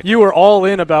Pacific. You were all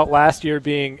in about last year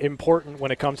being important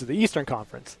when it comes to the Eastern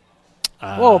Conference.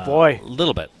 Oh, boy. A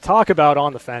little bit. Talk about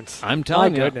on the fence. I'm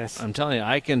telling My you. goodness. I'm telling you,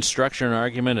 I can structure an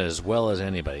argument as well as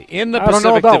anybody. In the I don't know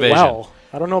Pacific about Division, well.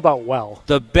 I don't know about well.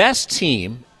 the best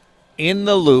team in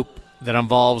the loop that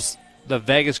involves the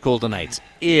Vegas Golden Knights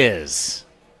is...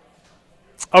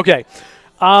 Okay.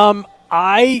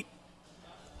 I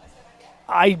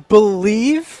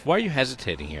believe, Why are you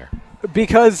hesitating here?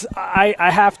 because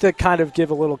I have to kind of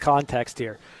give a little context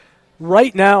here.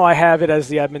 Right now, I have it as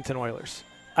the Edmonton Oilers.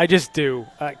 I just do.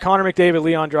 Connor McDavid,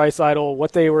 Leon Draisaitl,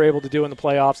 what they were able to do in the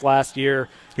playoffs last year.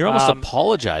 You're almost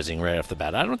apologizing right off the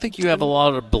bat. I don't think you have a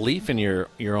lot of belief in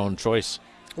your own choice.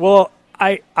 Well,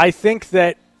 I think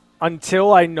that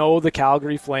until I know the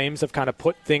Calgary Flames have kind of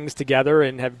put things together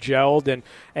and have gelled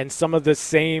and some of the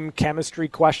same chemistry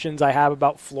questions I have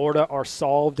about Florida are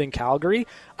solved in Calgary,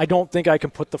 I don't think I can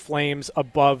put the Flames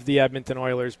above the Edmonton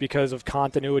Oilers because of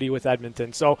continuity with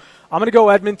Edmonton. So I'm going to go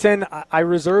Edmonton. I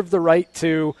reserve the right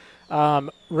to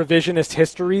revisionist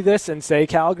history this and say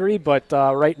Calgary, but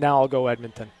right now I'll go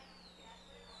Edmonton.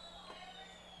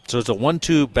 So it's a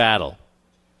 1-2 battle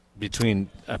between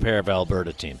a pair of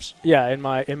Alberta teams. Yeah, in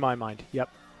my mind. Yep.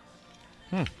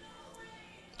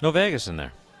 No Vegas in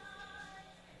there.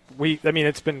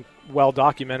 It's been well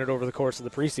documented over the course of the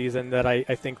preseason that I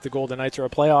think the Golden Knights are a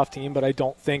playoff team, but I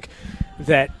don't think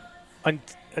that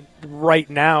right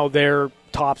now they're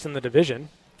tops in the division.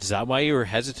 Is that why you were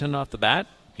hesitant off the bat?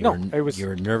 You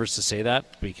were nervous to say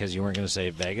that because you weren't going to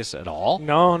say Vegas at all?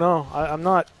 No. I'm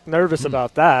not nervous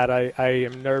about that. I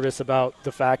am nervous about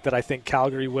the fact that I think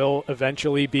Calgary will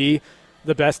eventually be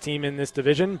the best team in this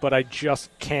division, but I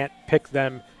just can't pick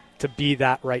them to be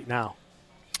that right now.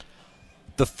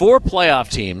 The 4 playoff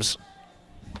teams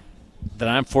that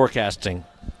I'm forecasting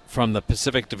from the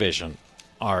Pacific Division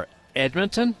are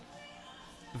Edmonton,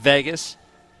 Vegas,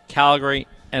 Calgary,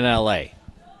 and LA.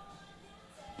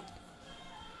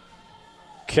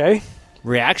 Okay.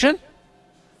 Reaction?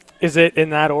 Is it in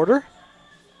that order?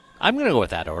 I'm going to go with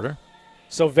that order.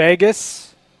 So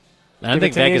Vegas. I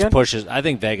think Vegas pushes. So you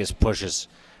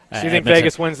think Edmonton.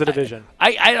 Vegas wins the division?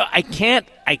 I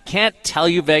can't tell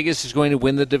you Vegas is going to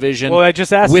win the division. Well, I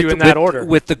just asked you in that order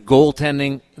with the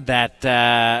goaltending that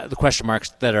the question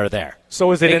marks that are there.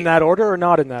 So is it in that order or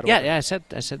not in that order? Yeah. I said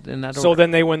in that order. So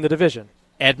then they win the division.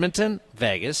 Edmonton,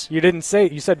 Vegas. You didn't say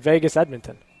it. You said Vegas,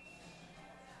 Edmonton.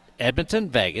 Edmonton,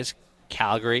 Vegas,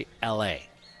 Calgary, LA.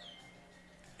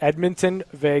 Edmonton,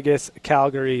 Vegas,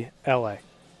 Calgary, LA.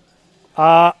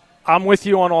 I'm with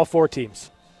you on all 4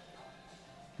 teams.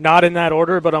 Not in that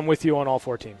order, but I'm with you on all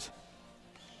 4 teams.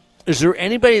 Is there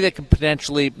anybody that can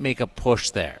potentially make a push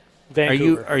there?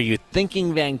 Vancouver. Are you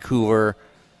thinking Vancouver?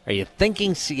 Are you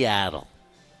thinking Seattle?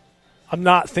 I'm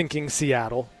not thinking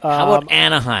Seattle. How about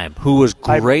Anaheim, who was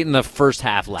great in the first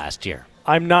half last year?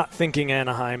 I'm not thinking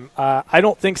Anaheim. I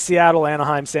don't think Seattle,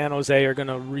 Anaheim, San Jose are going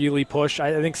to really push.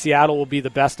 I think Seattle will be the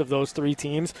best of those 3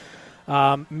 teams.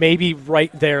 Maybe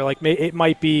right there. It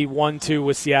might be 1-2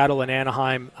 with Seattle and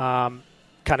Anaheim kind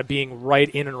of being right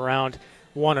in and around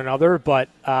one another. But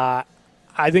I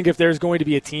think if there's going to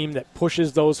be a team that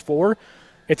pushes those 4,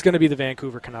 it's going to be the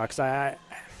Vancouver Canucks.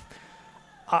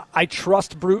 I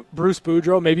trust Bruce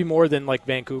Boudreau maybe more than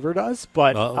Vancouver does,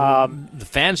 but the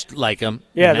fans like him.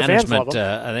 Yeah, the fans love him.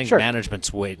 I think Sure.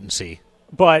 management's wait and see.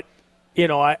 But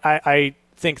I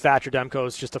think Thatcher Demko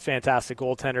is just a fantastic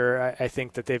goaltender. I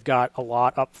think that they've got a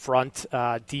lot up front.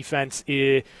 Defense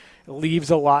leaves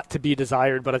a lot to be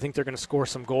desired, but I think they're going to score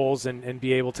some goals and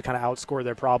be able to kind of outscore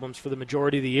their problems for the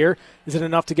majority of the year. Is it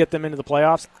enough to get them into the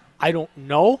playoffs? I don't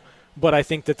know, but I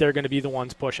think that they're going to be the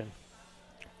ones pushing.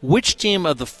 Which team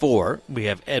of the 4, we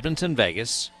have Edmonton,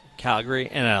 Vegas, Calgary,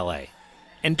 and LA.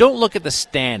 and don't look at the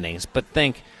standings, but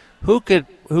think who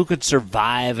could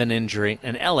survive an injury.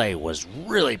 And LA was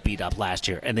really beat up last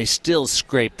year, and they still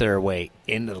scraped their way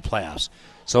into the playoffs.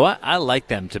 So I like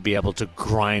them to be able to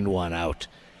grind one out.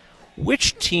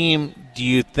 Which team do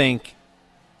you think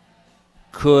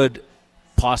could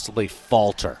possibly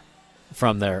falter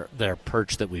from their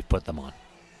perch that we've put them on?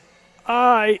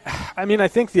 I mean, I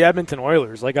think the Edmonton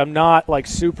Oilers. Like, I'm not like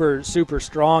super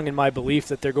strong in my belief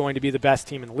that they're going to be the best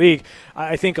team in the league.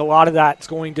 I think a lot of that's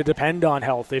going to depend on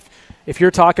health. If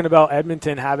you're talking about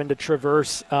Edmonton having to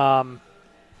traverse, an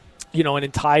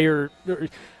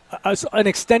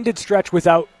extended stretch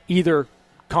without either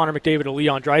Connor McDavid or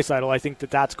Leon Draisaitl, I think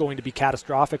that's going to be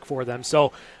catastrophic for them.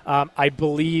 So I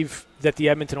believe that the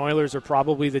Edmonton Oilers are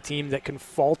probably the team that can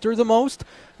falter the most.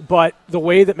 But the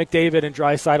way that McDavid and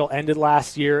Draisaitl ended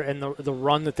last year and the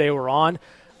run that they were on,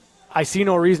 I see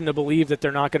no reason to believe that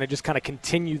they're not going to just kind of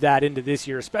continue that into this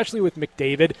year, especially with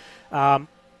McDavid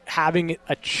having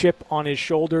a chip on his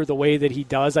shoulder the way that he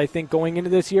does, I think, going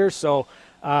into this year. So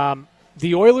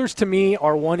the Oilers, to me,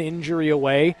 are one injury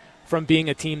away from being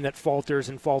a team that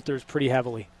falters pretty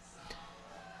heavily.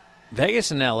 Vegas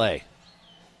and LA,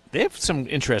 they have some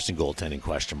interesting goaltending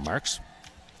question marks.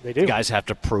 They do. Guys have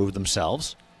to prove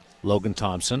themselves. Logan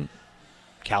Thompson,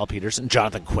 Cal Peterson,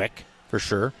 Jonathan Quick, for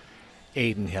sure,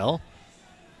 Aiden Hill.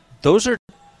 Those are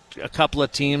a couple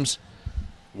of teams.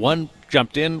 One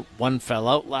jumped in, one fell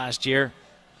out last year.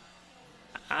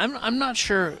 I'm not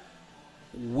sure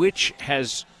which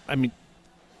has. I mean,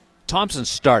 Thompson's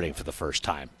starting for the first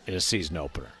time in a season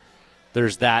opener.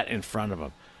 There's that in front of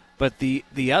him. But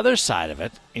the other side of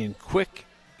it, in Quick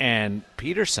and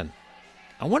Peterson,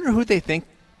 I wonder who they think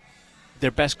their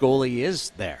best goalie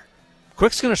is there.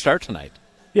 Quick's going to start tonight.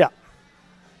 Yeah.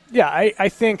 Yeah, I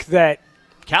think that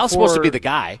Cal's supposed to be the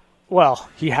guy. Well,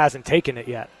 he hasn't taken it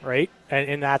yet, right?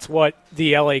 And that's what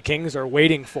the LA Kings are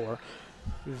waiting for.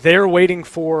 They're waiting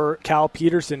for Cal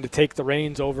Peterson to take the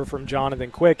reins over from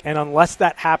Jonathan Quick. And unless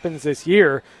that happens this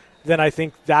year, then I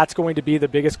think that's going to be the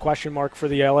biggest question mark for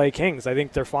the LA Kings. I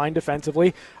think they're fine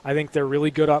defensively. I think they're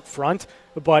really good up front.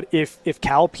 But if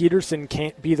Cal Peterson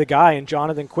can't be the guy and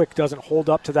Jonathan Quick doesn't hold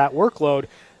up to that workload,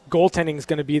 goaltending is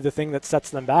going to be the thing that sets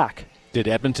them back. Did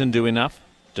Edmonton do enough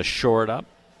to shore it up?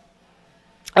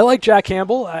 I like Jack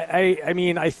Campbell. I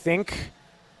mean, I think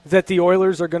that the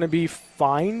Oilers are going to be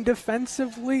fine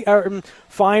defensively, or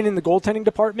fine in the goaltending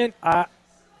department. I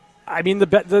mean,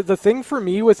 the thing for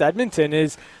me with Edmonton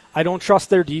is I don't trust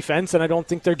their defense, and I don't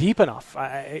think they're deep enough.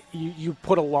 You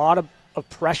put a lot of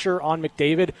pressure on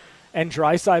McDavid and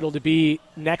Draisaitl to be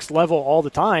next level all the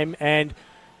time, and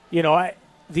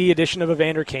the addition of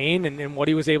Evander Kane and what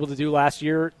he was able to do last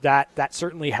year, that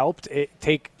certainly helped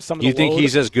take some of the load. You think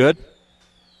he's as good?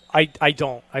 I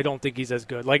don't think he's as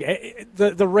good. Like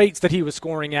the rates that he was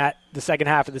scoring at the second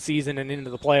half of the season and into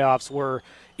the playoffs were,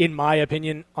 in my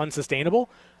opinion, unsustainable.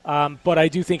 But I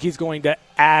do think he's going to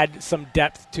add some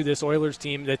depth to this Oilers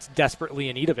team that's desperately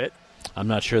in need of it. I'm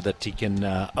not sure that he can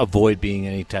avoid being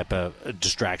any type of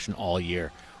distraction all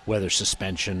year, whether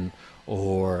suspension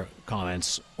or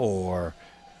comments or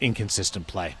inconsistent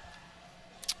play.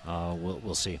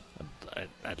 We'll see.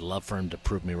 I'd love for him to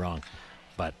prove me wrong,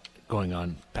 but going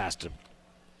on past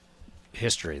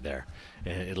history there,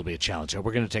 it'll be a challenge.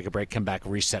 We're going to take a break, come back,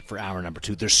 reset for hour number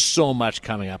 2. There's so much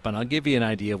coming up, and I'll give you an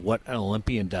idea of what an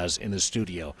Olympian does in the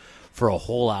studio for a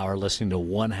whole hour listening to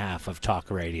one half of talk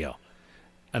radio.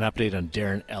 An update on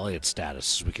Darren Elliott's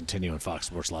status as we continue on Fox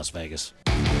Sports Las Vegas.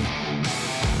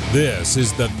 This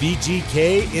is the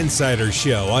VGK Insider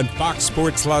Show on Fox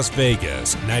Sports Las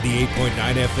Vegas, 98.9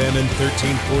 FM and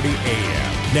 1340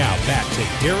 AM. Now back to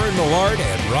Darren Millard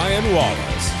and Ryan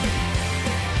Wallace.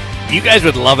 You guys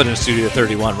would love it in Studio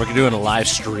 31. We're doing a live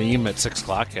stream at 6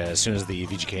 o'clock as soon as the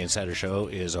VGK Insider Show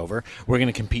is over. We're going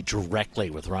to compete directly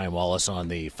with Ryan Wallace on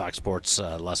the Fox Sports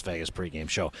Las Vegas pregame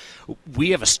show. We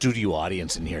have a studio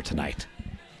audience in here tonight.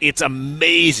 It's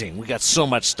amazing. We got so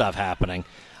much stuff happening.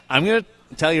 I'm going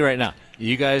to tell you right now,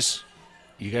 you guys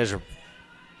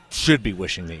should be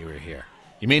wishing that you were here.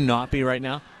 You may not be right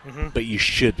now, but you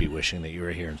should be wishing that you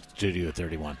were here in Studio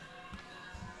 31.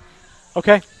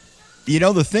 Okay. The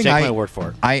thing Take my word for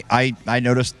it. I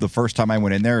noticed the first time I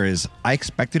went in there is I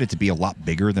expected it to be a lot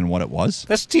bigger than what it was.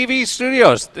 That's TV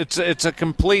studios. It's a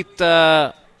complete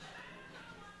what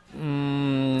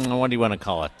do you want to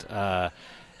call it?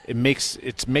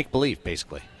 It's make believe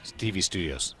basically. It's TV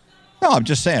studios. No, I'm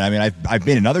just saying. I mean, I've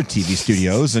been in other TV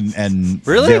studios and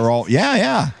really? They're all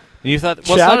yeah. And you thought,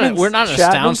 well, we're not a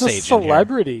soundstage. A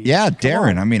celebrity. In here. Yeah,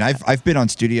 Darren. I mean, I've been on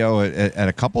studio at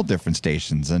a couple different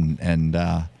stations and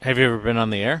have you ever been on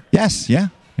the air? Yes, yeah.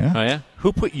 Oh yeah.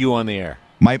 Who put you on the air?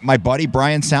 My buddy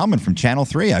Brian Salmon from Channel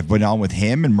 3. I've been on with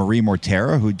him and Marie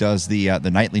Mortera, who does the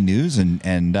nightly news,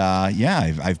 and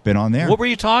I've been on there. What were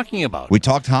you talking about? We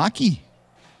talked hockey.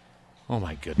 Oh,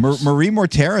 my goodness. Marie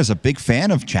Mortera is a big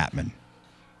fan of Chapman.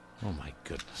 Oh, my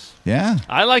goodness. Yeah.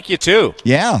 I like you, too.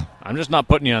 Yeah. I'm just not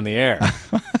putting you on the air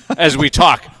as we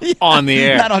talk on the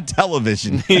air. Not on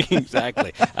television.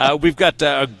 Exactly. We've got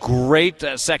a great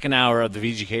second hour of the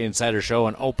VGK Insider Show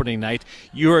on opening night.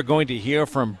 You are going to hear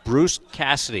from Bruce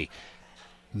Cassidy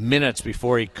minutes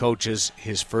before he coaches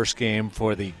his first game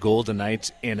for the Golden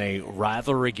Knights in a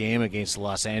rivalry game against the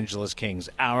Los Angeles Kings.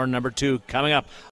 Hour number 2 coming up